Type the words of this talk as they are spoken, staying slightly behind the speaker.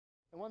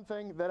And one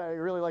thing that I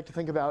really like to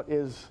think about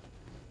is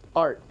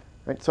art.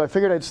 Right? So I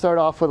figured I'd start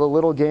off with a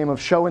little game of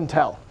show and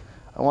tell.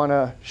 I want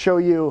to show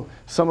you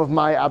some of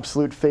my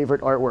absolute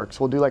favorite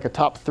artworks. We'll do like a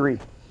top 3.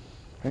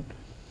 Right?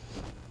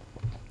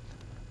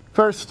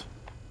 First,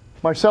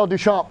 Marcel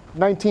Duchamp,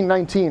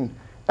 1919,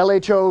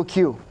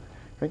 LHOQ.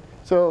 Right?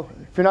 So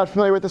if you're not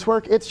familiar with this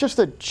work, it's just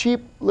a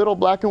cheap little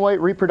black and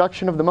white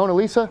reproduction of the Mona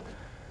Lisa.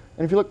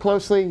 And if you look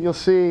closely, you'll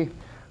see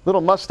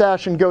little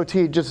mustache and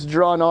goatee just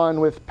drawn on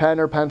with pen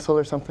or pencil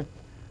or something.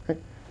 Right?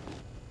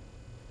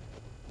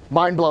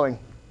 Mind-blowing.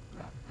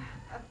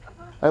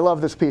 I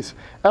love this piece.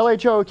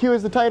 LHOQ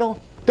is the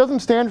title. Doesn't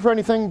stand for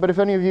anything, but if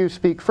any of you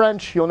speak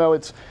French, you'll know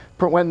it's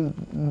when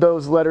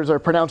those letters are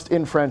pronounced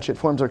in French, it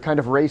forms a kind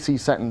of racy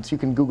sentence. You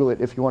can Google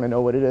it if you want to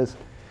know what it is.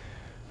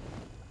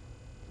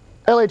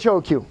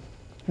 LHOQ.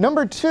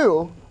 Number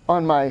 2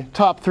 on my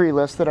top 3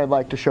 list that I'd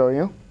like to show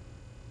you.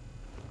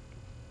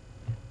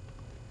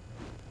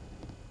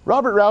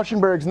 Robert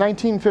Rauschenberg's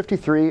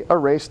 1953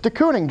 erased de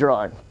Kooning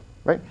drawing.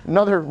 Right?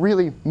 Another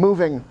really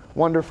moving,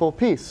 wonderful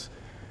piece.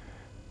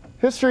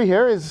 History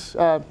here is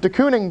de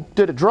Kooning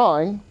did a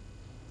drawing,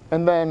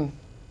 and then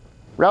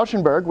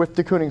Rauschenberg, with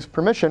de Kooning's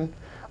permission,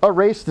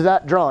 erased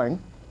that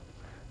drawing,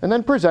 and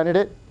then presented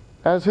it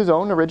as his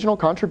own original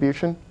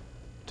contribution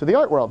to the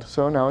art world.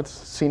 So now it's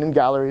seen in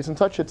galleries and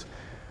such. It's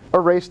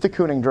erased de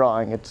Kooning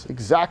drawing. It's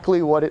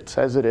exactly what it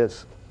says it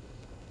is.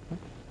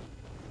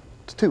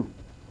 It's 2.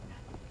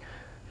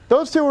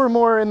 Those 2 were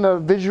more in the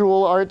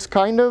visual arts,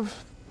 kind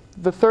of.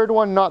 The third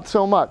one, not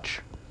so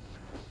much.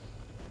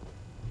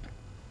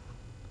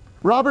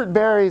 Robert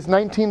Barry's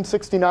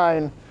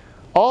 1969,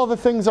 All the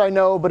Things I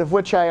Know, but of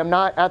which I am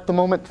not at the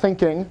moment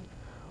thinking,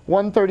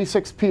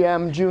 1:36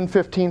 p.m., June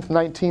 15th,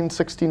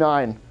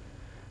 1969.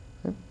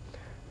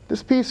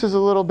 This piece is a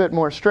little bit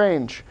more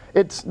strange.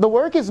 The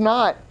work is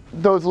not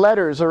those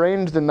letters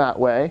arranged in that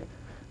way.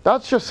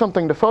 That's just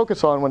something to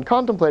focus on when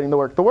contemplating the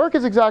work. The work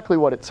is exactly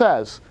what it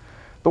says.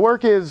 The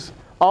work is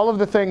all of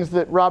the things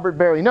that Robert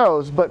Barry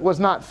knows, but was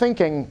not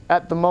thinking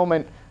at the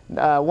moment,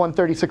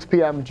 1:36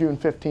 p.m., June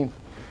 15th,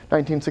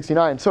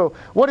 1969. So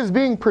what is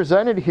being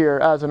presented here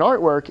as an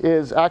artwork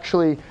is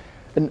actually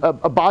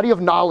a body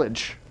of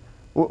knowledge,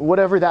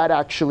 whatever that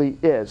actually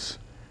is.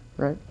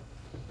 Right?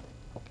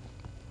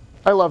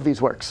 I love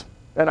these works.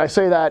 And I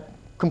say that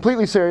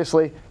completely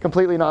seriously,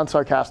 completely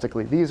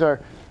non-sarcastically. These are,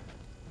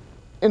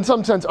 in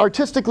some sense,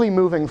 artistically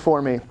moving for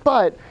me.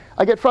 But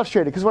I get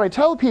frustrated, because when I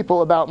tell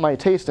people about my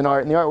taste in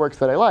art and the artworks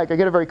that I like, I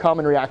get a very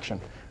common reaction.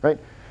 Right?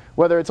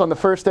 Whether it's on the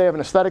first day of an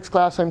aesthetics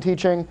class I'm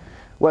teaching,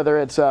 whether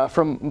it's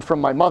from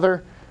my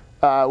mother,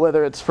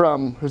 whether it's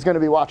from, who's going to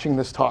be watching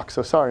this talk,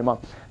 so sorry,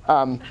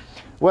 Mom.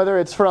 Whether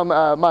it's from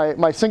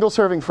my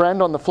single-serving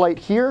friend on the flight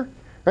here,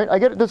 right? I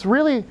get this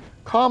really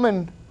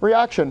common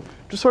reaction,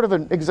 just sort of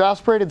an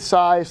exasperated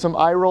sigh, some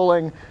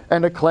eye-rolling,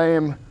 and a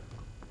claim,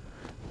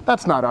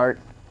 that's not art.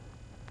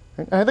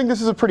 Right? And I think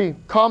this is a pretty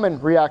common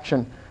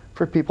reaction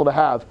for people to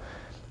have.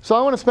 So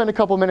I want to spend a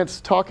couple minutes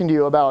talking to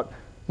you about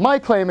my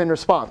claim in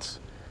response.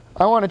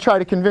 I want to try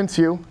to convince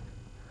you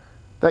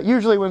that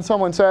usually when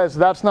someone says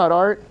that's not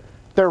art,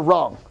 they're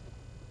wrong.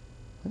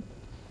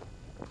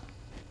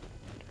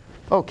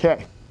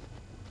 Okay.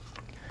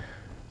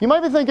 You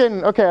might be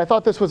thinking, okay, I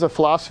thought this was a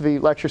philosophy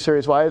lecture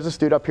series. Why is this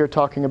dude up here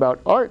talking about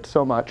art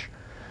so much?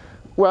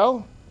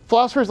 Well,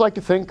 philosophers like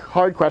to think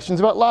hard questions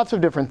about lots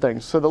of different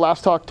things. So the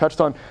last talk touched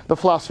on the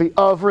philosophy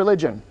of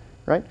religion,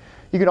 right?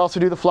 You could also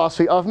do the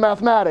philosophy of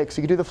mathematics.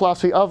 You could do the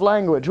philosophy of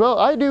language. Well,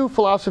 I do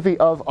philosophy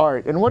of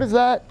art. And what is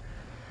that?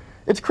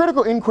 It's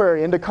critical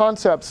inquiry into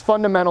concepts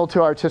fundamental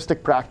to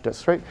artistic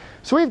practice, right?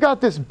 So we've got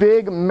this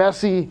big,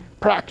 messy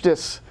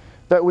practice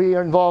that we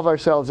involve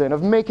ourselves in,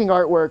 of making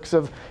artworks,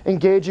 of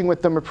engaging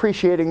with them,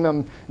 appreciating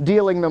them,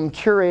 dealing them,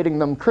 curating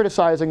them,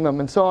 criticizing them,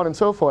 and so on and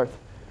so forth.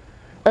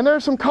 And there are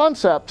some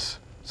concepts,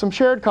 some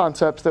shared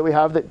concepts that we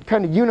have that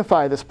kind of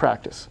unify this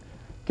practice,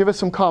 give us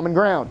some common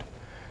ground.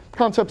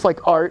 Concepts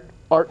like art,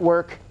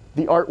 artwork,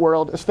 the art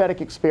world,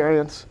 aesthetic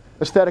experience,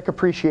 aesthetic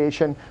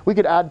appreciation. We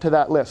could add to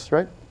that list,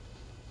 right?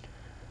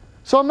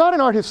 So I'm not an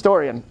art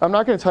historian. I'm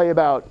not going to tell you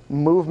about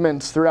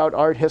movements throughout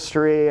art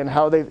history and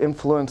how they've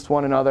influenced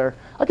one another.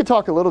 I could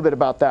talk a little bit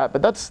about that,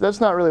 but that's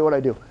not really what I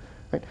do.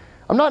 Right?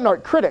 I'm not an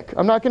art critic.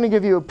 I'm not going to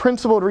give you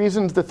principled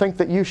reasons to think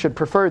that you should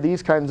prefer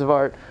these kinds of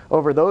art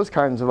over those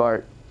kinds of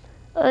art.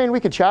 I mean, we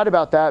could chat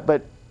about that,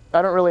 but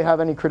I don't really have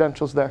any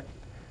credentials there.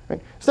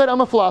 Right? Instead, I'm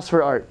a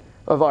philosopher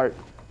of art.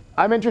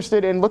 I'm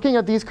interested in looking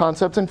at these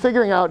concepts and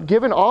figuring out,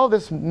 given all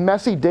this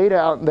messy data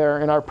out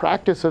there in our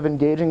practice of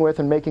engaging with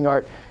and making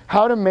art,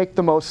 how to make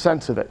the most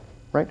sense of it,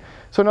 right?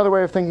 So another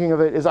way of thinking of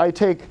it is I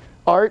take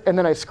art and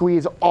then I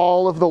squeeze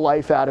all of the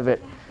life out of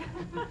it,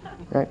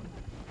 right?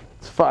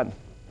 It's fun.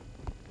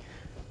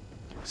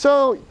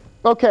 So,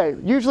 okay,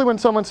 usually when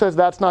someone says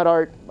that's not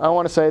art, I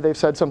want to say they've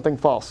said something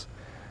false.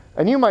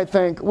 And you might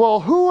think,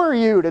 well, who are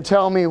you to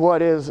tell me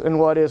what is and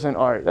what isn't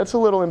art? That's a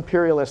little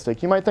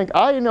imperialistic. You might think,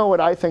 I know what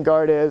I think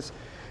art is.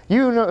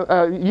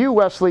 You,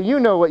 Wesley,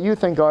 you know what you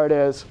think art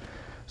is.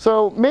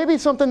 So maybe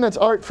something that's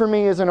art for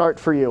me isn't art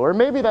for you. Or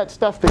maybe that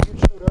stuff that you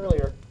showed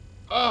earlier.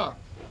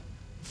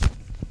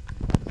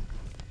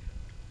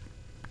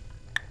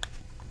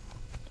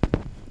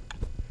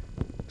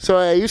 So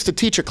I used to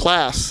teach a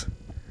class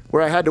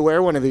where I had to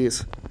wear one of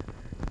these.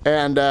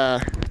 And I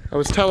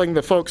was telling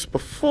the folks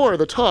before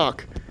the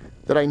talk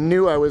that I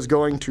knew I was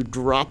going to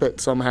drop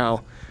it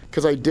somehow,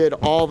 because I did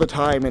all the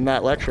time in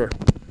that lecture.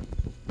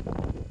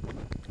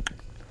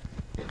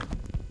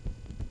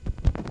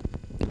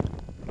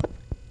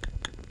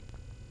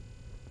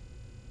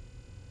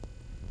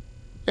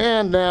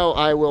 And now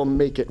I will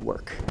make it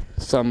work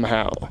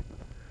somehow.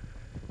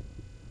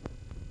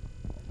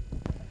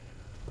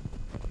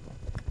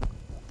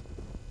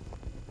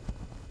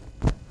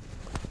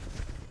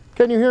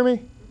 Can you hear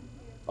me?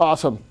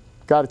 Awesome.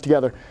 Got it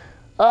together.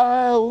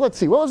 Let's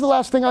see. What was the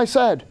last thing I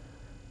said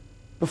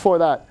before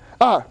that?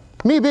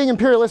 Me being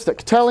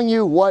imperialistic, telling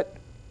you what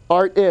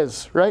art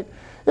is, right?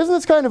 Isn't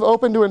this kind of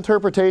open to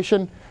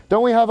interpretation?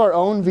 Don't we have our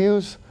own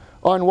views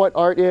on what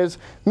art is?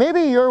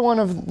 Maybe you're one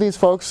of these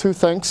folks who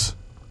thinks,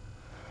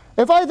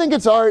 if I think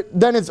it's art,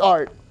 then it's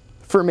art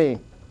for me.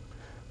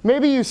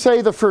 Maybe you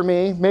say the for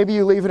me, maybe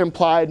you leave it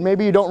implied,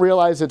 maybe you don't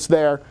realize it's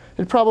there.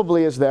 It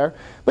probably is there.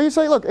 But you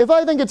say, look, if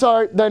I think it's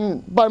art,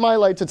 then by my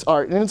lights it's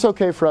art, and it's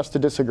okay for us to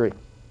disagree.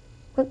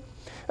 Right?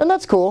 And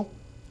that's cool.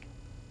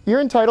 You're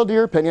entitled to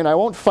your opinion. I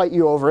won't fight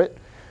you over it.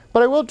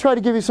 But I will try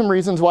to give you some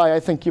reasons why I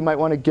think you might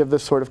want to give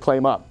this sort of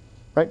claim up.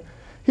 Right?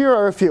 Here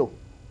are a few.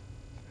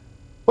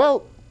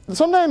 Well,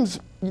 sometimes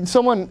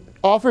someone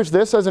offers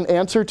this as an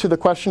answer to the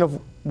question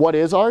of what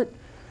is art. And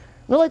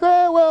they're like,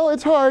 well,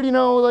 it's hard, you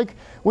know, like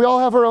we all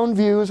have our own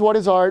views. What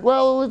is art?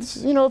 Well, it's,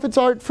 you know, if it's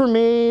art for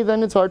me,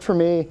 then it's art for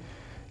me.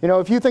 You know,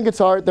 if you think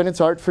it's art, then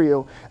it's art for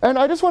you. And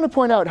I just want to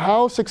point out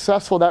how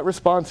successful that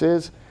response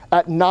is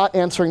at not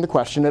answering the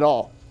question at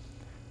all.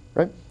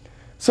 Right?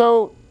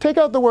 So take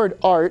out the word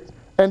art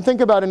and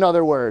think about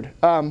another word.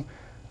 I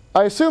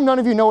assume none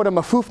of you know what a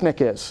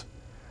mafoofnik is.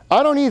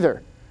 I don't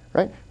either.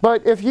 Right?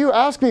 But if you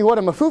ask me what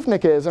a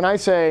mafoofnik is, and I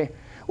say,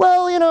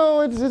 well, you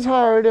know, it's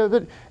hard.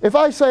 But if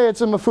I say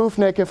it's a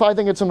mafoofnik, if I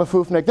think it's a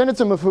mafoofnik, then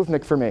it's a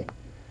mafoofnik for me.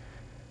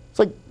 It's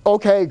like,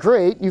 OK,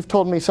 great. You've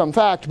told me some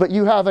fact, but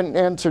you haven't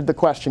answered the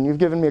question. You've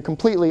given me a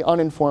completely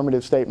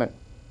uninformative statement.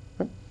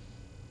 Right?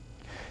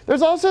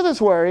 There's also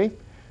this worry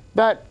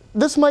that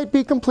this might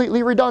be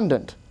completely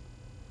redundant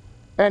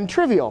and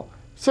trivial.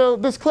 So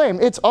this claim,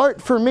 it's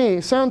art for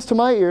me, sounds to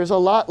my ears a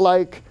lot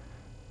like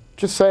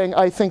just saying,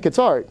 I think it's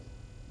art,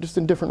 just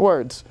in different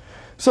words.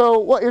 So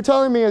what you're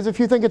telling me is if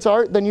you think it's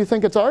art, then you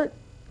think it's art?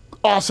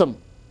 Awesome.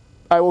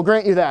 I will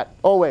grant you that,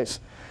 always.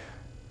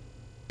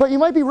 But you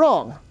might be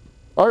wrong.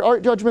 Our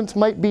art judgments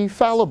might be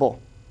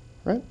fallible.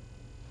 Right?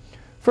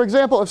 For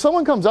example, if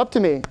someone comes up to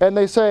me and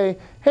they say,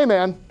 hey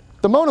man,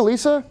 the Mona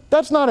Lisa,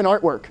 that's not an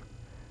artwork.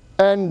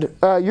 And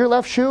your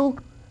left shoe,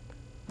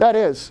 that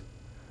is.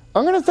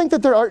 I'm going to think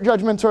that their art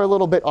judgments are a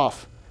little bit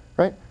off.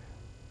 Right?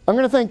 I'm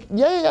going to think,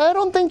 yeah, I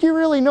don't think you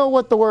really know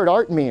what the word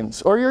art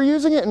means. Or you're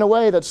using it in a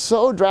way that's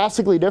so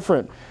drastically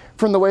different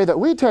from the way that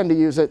we tend to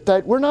use it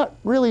that we're not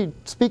really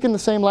speaking the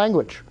same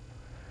language.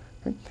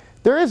 Right?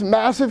 There is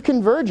massive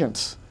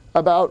convergence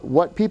about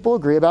what people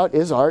agree about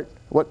is art,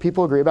 what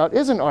people agree about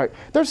isn't art.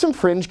 There's some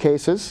fringe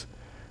cases.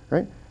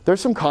 Right?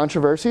 There's some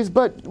controversies.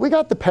 But we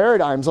got the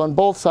paradigms on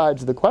both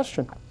sides of the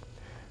question.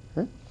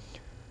 Right?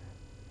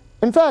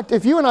 In fact,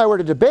 if you and I were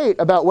to debate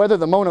about whether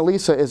the Mona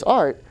Lisa is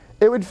art,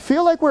 it would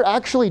feel like we're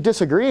actually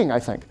disagreeing, I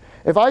think.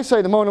 If I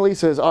say the Mona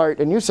Lisa is art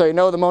and you say,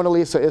 no, the Mona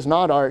Lisa is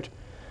not art,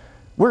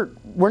 we're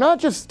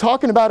not just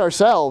talking about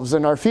ourselves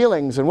and our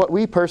feelings and what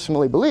we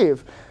personally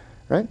believe,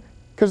 right?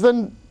 Because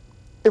then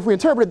if we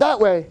interpret it that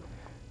way,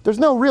 there's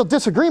no real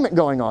disagreement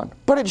going on.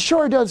 But it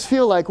sure does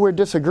feel like we're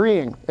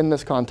disagreeing in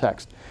this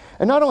context.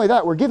 And not only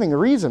that, we're giving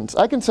reasons.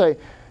 I can say,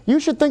 you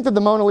should think that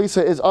the Mona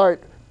Lisa is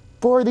art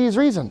for these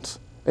reasons.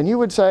 And you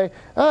would say,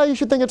 you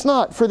should think it's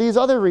not for these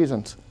other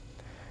reasons.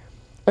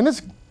 And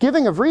this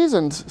giving of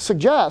reasons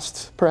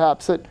suggests,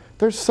 perhaps, that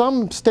there's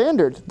some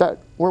standard that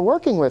we're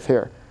working with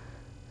here.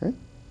 Right?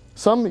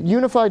 Some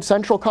unified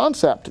central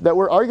concept that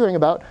we're arguing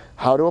about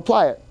how to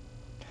apply it.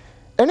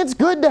 And it's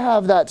good to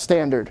have that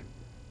standard.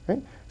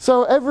 Right?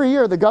 So every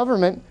year,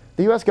 the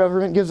US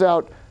government gives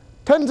out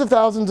tens of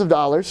thousands of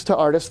dollars to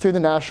artists through the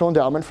National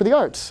Endowment for the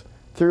Arts,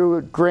 through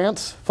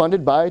grants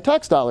funded by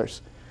tax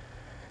dollars.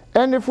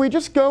 And if we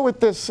just go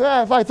with this,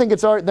 if I think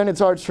it's art, then it's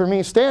art's for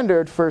me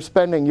standard for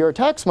spending your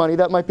tax money,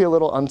 that might be a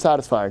little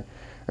unsatisfying.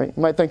 Right?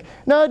 You might think,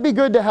 no, it'd be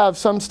good to have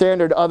some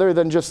standard other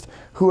than just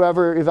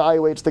whoever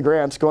evaluates the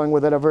grants going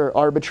with whatever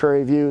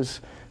arbitrary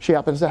views she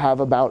happens to have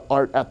about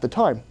art at the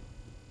time.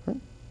 Right?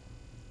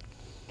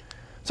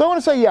 So I want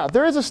to say, yeah,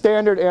 there is a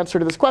standard answer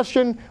to this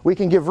question. We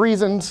can give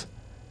reasons.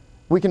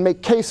 We can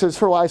make cases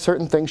for why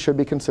certain things should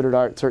be considered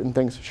art, certain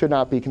things should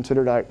not be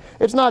considered art.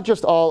 It's not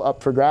just all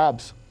up for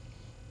grabs.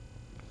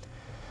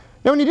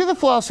 Now, when you do the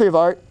philosophy of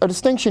art, a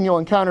distinction you'll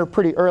encounter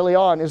pretty early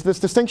on is this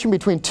distinction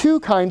between two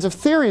kinds of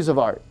theories of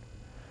art.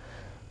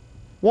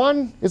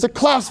 One is a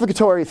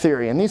classificatory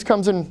theory, and these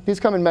come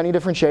in many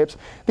different shapes.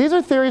 These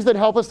are theories that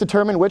help us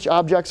determine which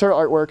objects are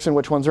artworks and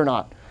which ones are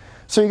not.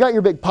 So you got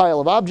your big pile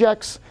of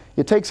objects,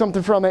 you take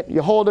something from it,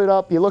 you hold it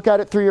up, you look at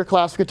it through your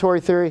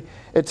classificatory theory.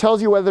 It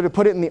tells you whether to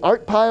put it in the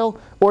art pile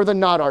or the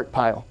not art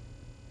pile.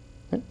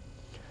 Okay?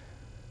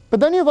 But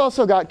then you've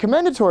also got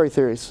commendatory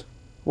theories.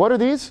 What are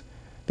these?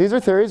 These are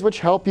theories which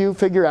help you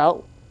figure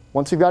out,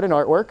 once you've got an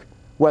artwork,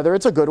 whether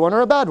it's a good one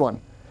or a bad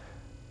one.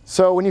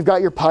 So when you've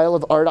got your pile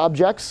of art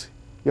objects,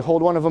 you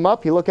hold one of them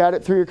up, you look at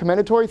it through your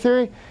commendatory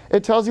theory,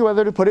 it tells you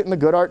whether to put it in the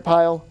good art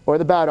pile or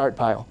the bad art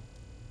pile.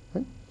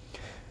 Okay?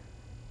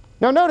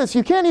 Now notice,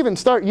 you can't even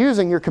start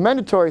using your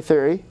commendatory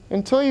theory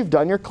until you've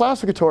done your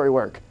classificatory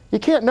work. You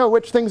can't know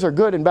which things are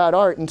good and bad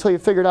art until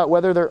you've figured out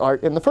whether they're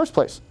art in the first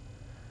place.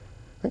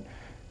 Okay?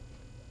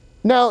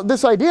 Now,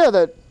 this idea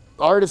that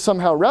art is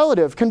somehow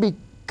relative can be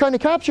kind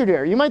of captured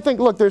here. You might think,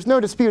 look, there's no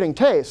disputing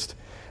taste.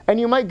 And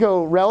you might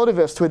go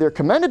relativist with your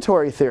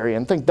commendatory theory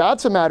and think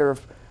that's a matter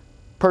of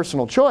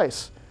personal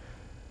choice.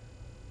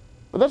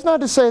 But that's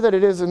not to say that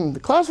it is in the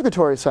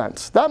classificatory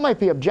sense. That might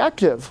be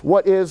objective,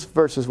 what is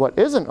versus what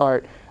isn't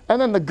art.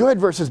 And then the good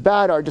versus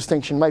bad art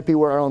distinction might be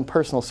where our own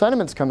personal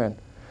sentiments come in.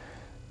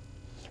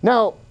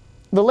 Now,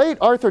 the late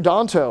Arthur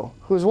Danto,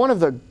 who is one of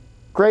the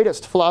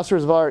greatest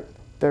philosophers of art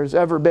there's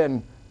ever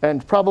been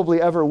and probably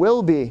ever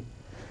will be,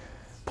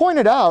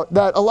 pointed out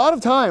that a lot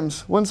of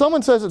times when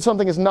someone says that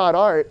something is not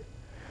art,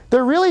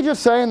 they're really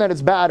just saying that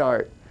it's bad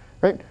art,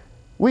 right?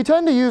 We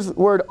tend to use the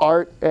word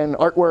art and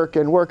artwork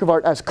and work of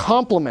art as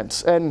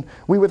compliments, and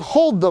we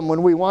withhold them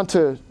when we want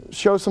to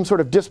show some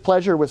sort of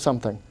displeasure with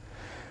something.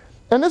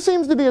 And this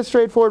seems to be a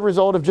straightforward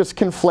result of just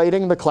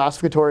conflating the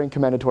classificatory and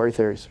commendatory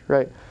theories,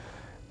 right?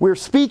 We're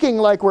speaking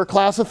like we're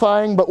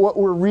classifying, but what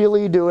we're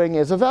really doing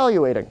is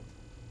evaluating.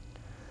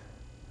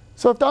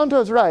 So if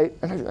Danto's right,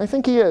 and I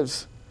think he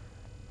is,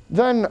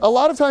 then a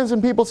lot of times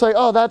when people say,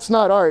 oh, that's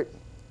not art,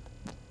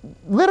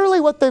 literally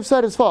what they've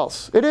said is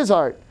false. It is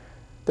art.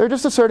 They're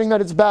just asserting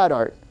that it's bad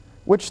art,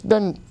 which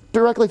then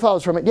directly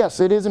follows from it. Yes,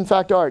 it is in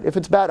fact art. If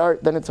it's bad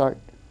art, then it's art.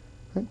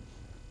 Right?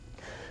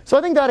 So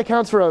I think that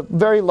accounts for a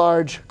very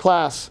large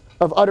class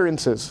of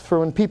utterances for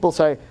when people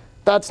say,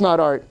 that's not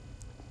art.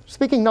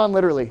 Speaking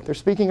non-literally. They're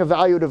speaking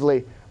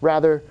evaluatively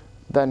rather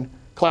than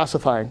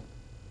classifying.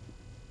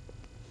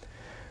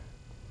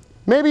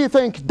 Maybe you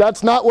think,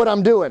 that's not what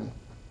I'm doing.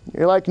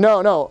 You're like,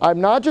 no,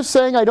 I'm not just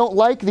saying I don't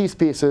like these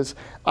pieces.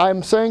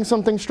 I'm saying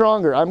something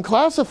stronger. I'm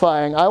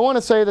classifying. I want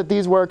to say that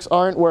these works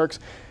aren't works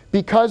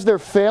because they're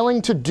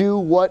failing to do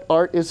what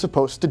art is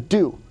supposed to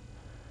do.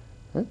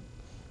 Right?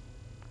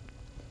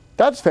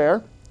 That's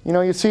fair. You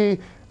know, you see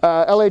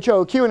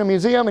LHOQ in a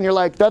museum and you're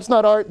like, that's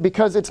not art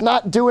because it's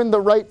not doing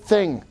the right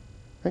thing.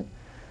 Right?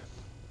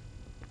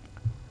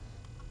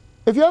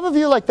 If you have a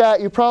view like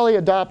that, you probably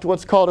adopt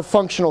what's called a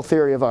functional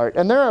theory of art.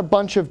 And there are a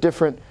bunch of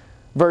different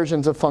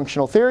versions of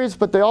functional theories,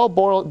 but they all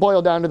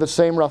boil down to the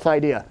same rough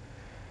idea.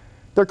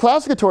 They're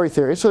classificatory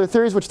theories, so they're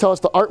theories which tell us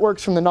the artworks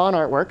from the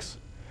non-artworks,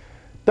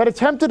 that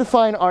attempt to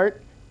define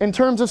art in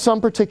terms of some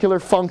particular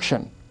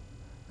function.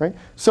 Right?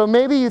 So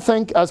maybe you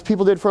think, as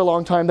people did for a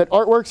long time, that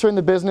artworks are in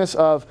the business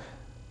of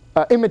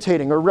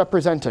imitating or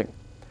representing.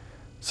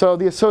 So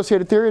the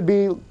associated theory would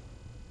be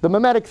the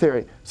mimetic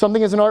theory.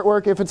 Something is an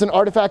artwork if it's an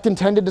artifact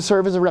intended to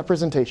serve as a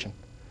representation.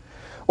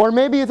 Or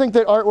maybe you think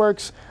that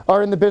artworks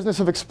are in the business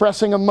of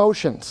expressing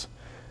emotions.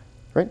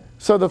 Right?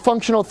 So the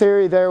functional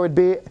theory there would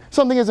be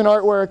something is an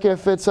artwork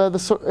if it's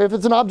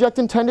an object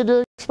intended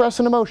to express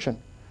an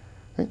emotion.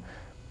 Right?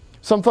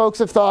 Some folks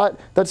have thought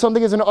that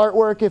something is an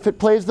artwork if it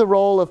plays the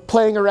role of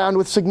playing around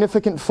with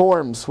significant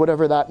forms,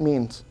 whatever that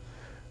means.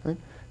 Right?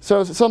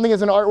 So something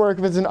is an artwork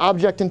if it's an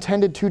object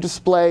intended to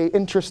display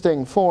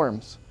interesting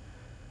forms.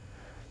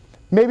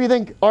 Maybe you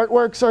think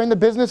artworks are in the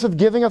business of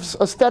giving us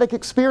aesthetic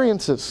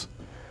experiences.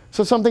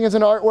 So something is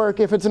an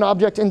artwork if it's an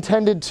object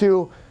intended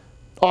to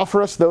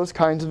offer us those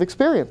kinds of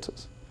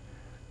experiences.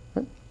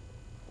 Right?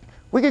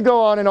 We could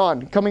go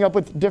on, coming up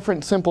with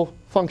different simple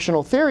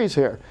functional theories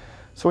here.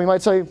 So we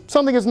might say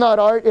something is not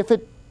art if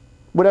it,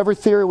 whatever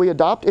theory we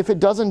adopt, if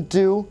it doesn't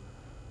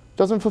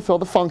fulfill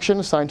the function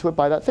assigned to it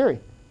by that theory.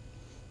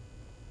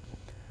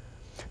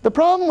 The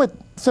problem with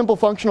simple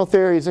functional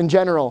theories in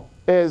general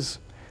is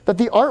that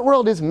the art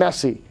world is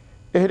messy.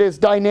 It is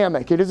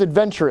dynamic. It is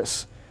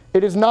adventurous.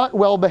 It is not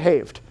well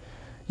behaved.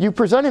 You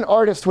present an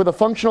artist with a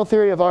functional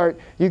theory of art,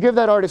 you give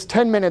that artist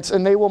 10 minutes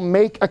and they will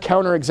make a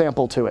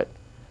counterexample to it.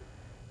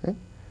 Okay?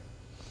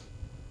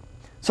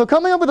 So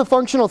coming up with a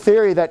functional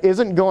theory that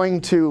isn't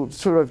going to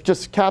sort of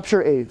just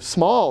capture a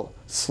small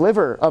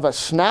sliver of a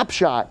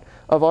snapshot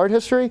of art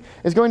history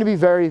is going to be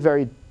very,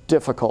 very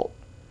difficult.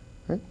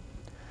 Right?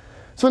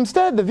 So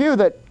instead, the view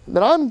that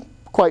I'm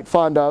quite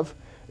fond of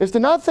is to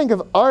not think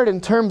of art in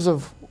terms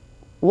of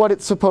what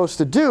it's supposed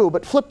to do,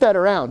 but flip that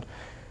around.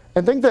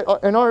 And think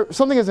that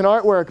something is an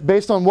artwork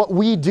based on what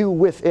we do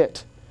with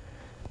it.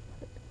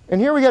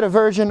 And here we get a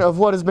version of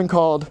what has been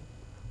called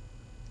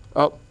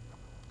an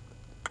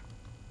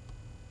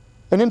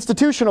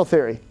institutional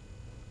theory.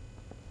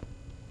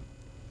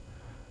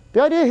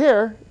 The idea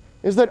here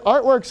is that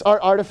artworks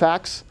are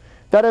artifacts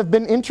that have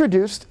been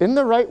introduced in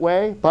the right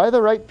way by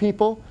the right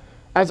people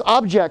as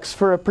objects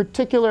for a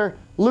particular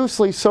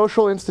loosely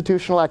social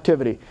institutional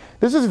activity.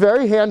 This is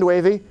very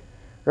hand-wavy,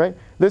 right?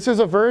 This is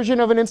a version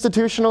of an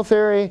institutional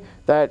theory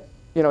that,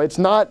 it's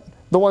not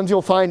the ones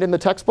you'll find in the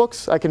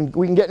textbooks.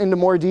 We can get into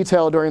more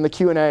detail during the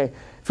Q&A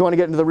if you want to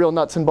get into the real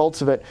nuts and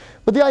bolts of it.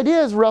 But the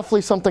idea is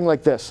roughly something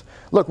like this.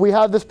 Look, we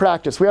have this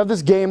practice. We have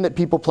this game that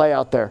people play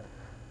out there,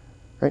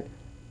 right?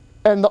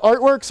 And the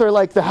artworks are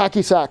like the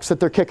hacky sacks that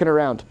they're kicking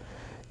around.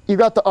 You've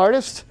got the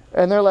artist,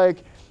 and they're like,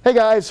 hey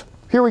guys,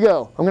 here we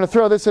go. I'm going to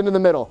throw this into the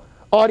middle.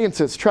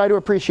 Audiences, try to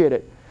appreciate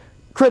it.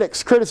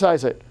 Critics,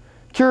 criticize it.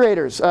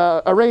 Curators,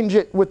 arrange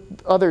it with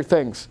other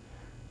things.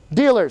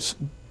 Dealers,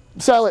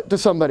 sell it to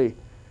somebody.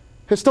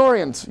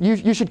 Historians,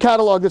 you should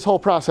catalog this whole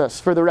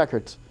process for the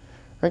records,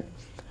 right?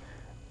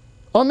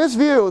 On this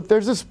view,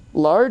 there's this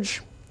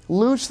large,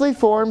 loosely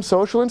formed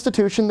social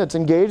institution that's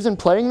engaged in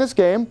playing this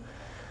game,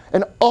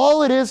 and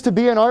all it is to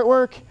be an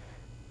artwork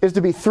is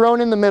to be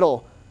thrown in the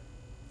middle,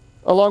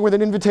 along with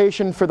an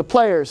invitation for the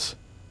players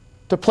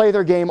to play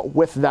their game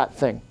with that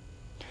thing.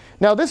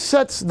 Now, this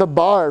sets the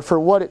bar for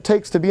what it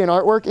takes to be an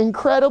artwork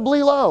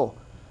incredibly low,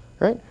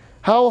 right?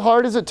 How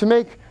hard is it to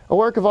make a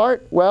work of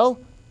art? Well,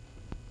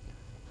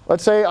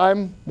 let's say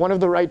I'm one of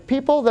the right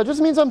people. That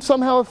just means I'm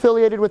somehow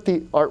affiliated with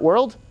the art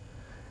world.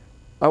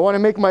 I want to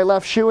make my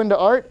left shoe into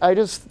art. I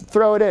just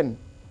throw it in,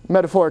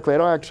 metaphorically. I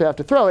don't actually have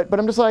to throw it, but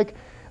I'm just like,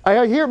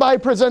 I hereby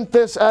present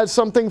this as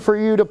something for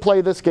you to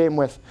play this game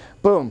with.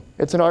 Boom,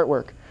 it's an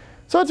artwork.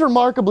 So it's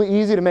remarkably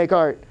easy to make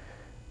art.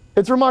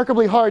 It's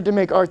remarkably hard to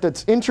make art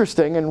that's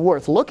interesting and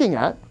worth looking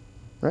at,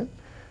 right?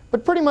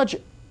 But pretty much,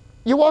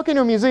 you walk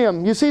into a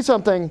museum, you see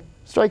something,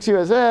 strikes you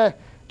as,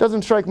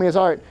 doesn't strike me as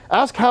art.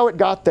 Ask how it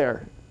got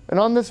there. And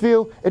on this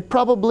view, it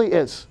probably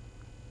is.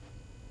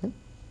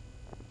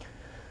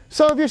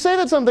 So if you say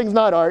that something's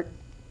not art,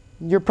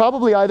 you're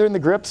probably either in the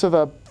grips of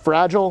a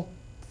fragile,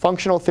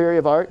 functional theory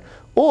of art,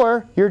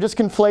 or you're just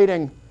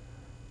conflating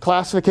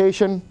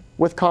classification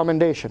with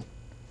commendation.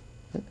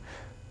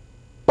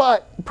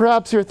 But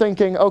perhaps you're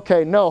thinking,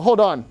 okay, no, hold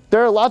on.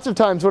 There are lots of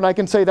times when I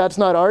can say that's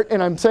not art,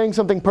 and I'm saying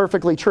something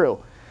perfectly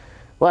true.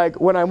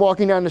 Like when I'm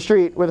walking down the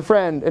street with a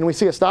friend, and we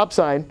see a stop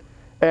sign,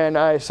 and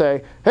I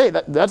say, hey,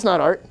 that's not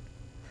art,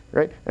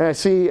 right? And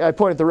I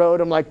point at the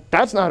road, I'm like,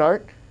 that's not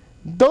art.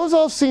 Those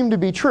all seem to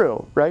be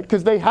true, right?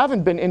 Because they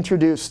haven't been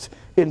introduced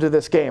into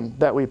this game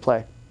that we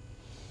play.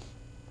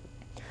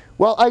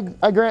 Well,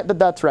 I grant that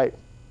that's right,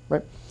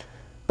 right?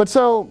 But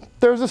so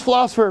there was this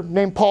philosopher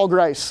named Paul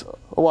Grice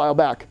a while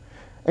back.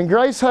 And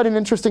Grice had an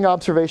interesting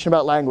observation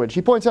about language.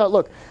 He points out,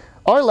 look,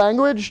 our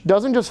language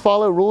doesn't just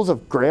follow rules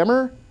of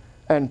grammar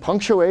and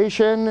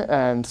punctuation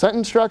and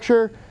sentence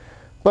structure,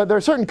 but there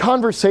are certain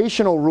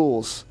conversational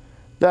rules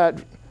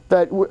that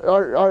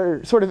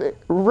are sort of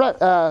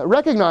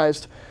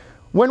recognized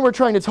when we're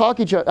trying to talk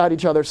at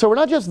each other. So we're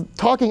not just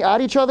talking at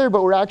each other,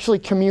 but we're actually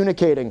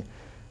communicating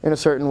in a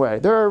certain way.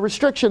 There are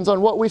restrictions on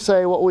what we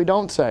say, what we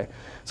don't say.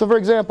 So for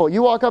example,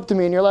 you walk up to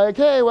me and you're like,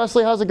 hey,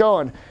 Wesley, how's it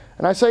going?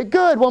 And I say,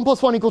 good, 1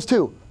 + 1 =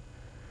 2.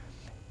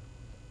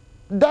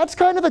 That's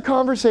kind of the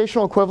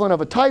conversational equivalent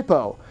of a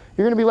typo.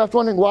 You're going to be left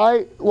wondering,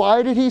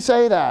 why did he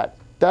say that?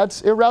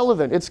 That's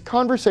irrelevant. It's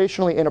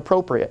conversationally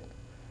inappropriate,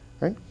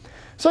 right?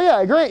 So yeah,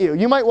 I grant you,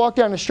 you might walk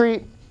down the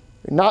street,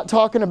 not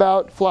talking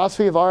about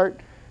philosophy of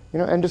art,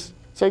 and just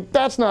say,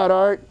 that's not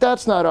art,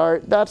 that's not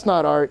art, that's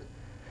not art.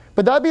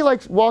 But that'd be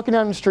like walking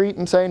down the street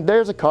and saying,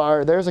 there's a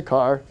car, there's a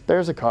car,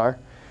 there's a car.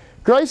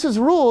 Grice's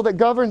rule that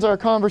governs our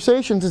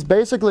conversations is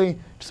basically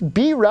just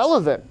be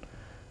relevant,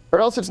 or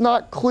else it's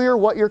not clear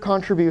what your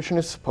contribution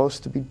is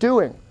supposed to be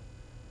doing.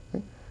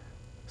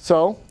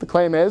 So the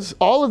claim is,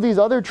 all of these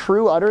other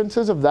true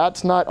utterances of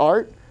that's not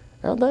art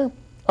out there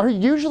are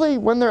usually,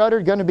 when they're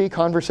uttered, going to be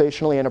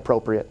conversationally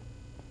inappropriate.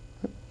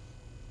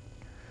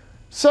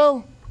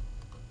 So,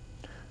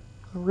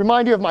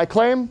 remind you of my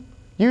claim.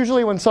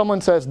 Usually when someone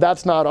says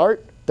that's not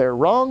art, they're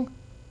wrong.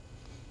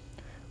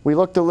 We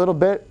looked a little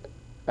bit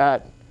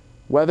at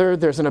whether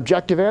there's an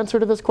objective answer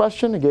to this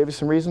question. I gave you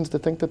some reasons to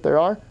think that there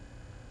are,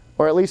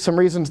 or at least some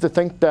reasons to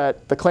think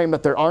that the claim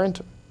that there aren't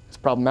is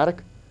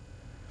problematic.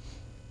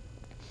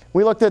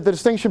 We looked at the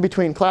distinction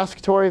between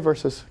classificatory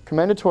versus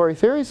commendatory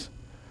theories.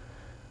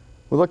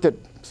 We looked at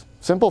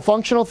simple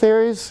functional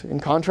theories in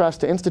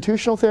contrast to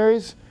institutional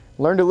theories.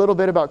 Learned a little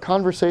bit about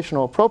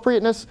conversational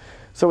appropriateness.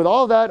 So with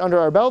all of that under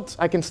our belts,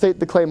 I can state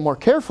the claim more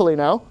carefully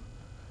now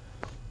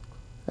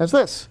as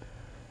this.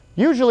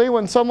 Usually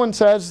when someone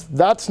says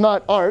that's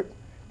not art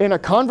in a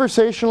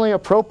conversationally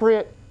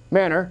appropriate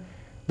manner,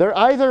 they're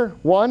either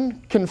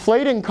 1,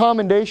 conflating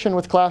commendation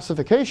with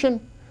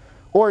classification,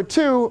 or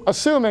 2,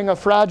 assuming a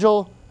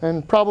fragile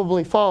and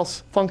probably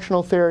false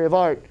functional theory of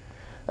art,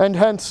 and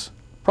hence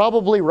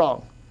probably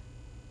wrong.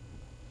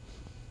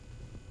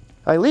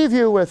 I leave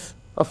you with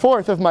a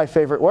 4th of my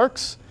favorite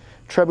works,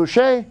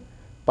 Trebuchet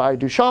by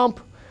Duchamp,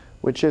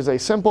 which is a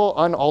simple,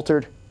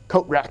 unaltered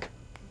coat rack.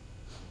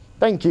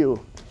 Thank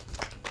you.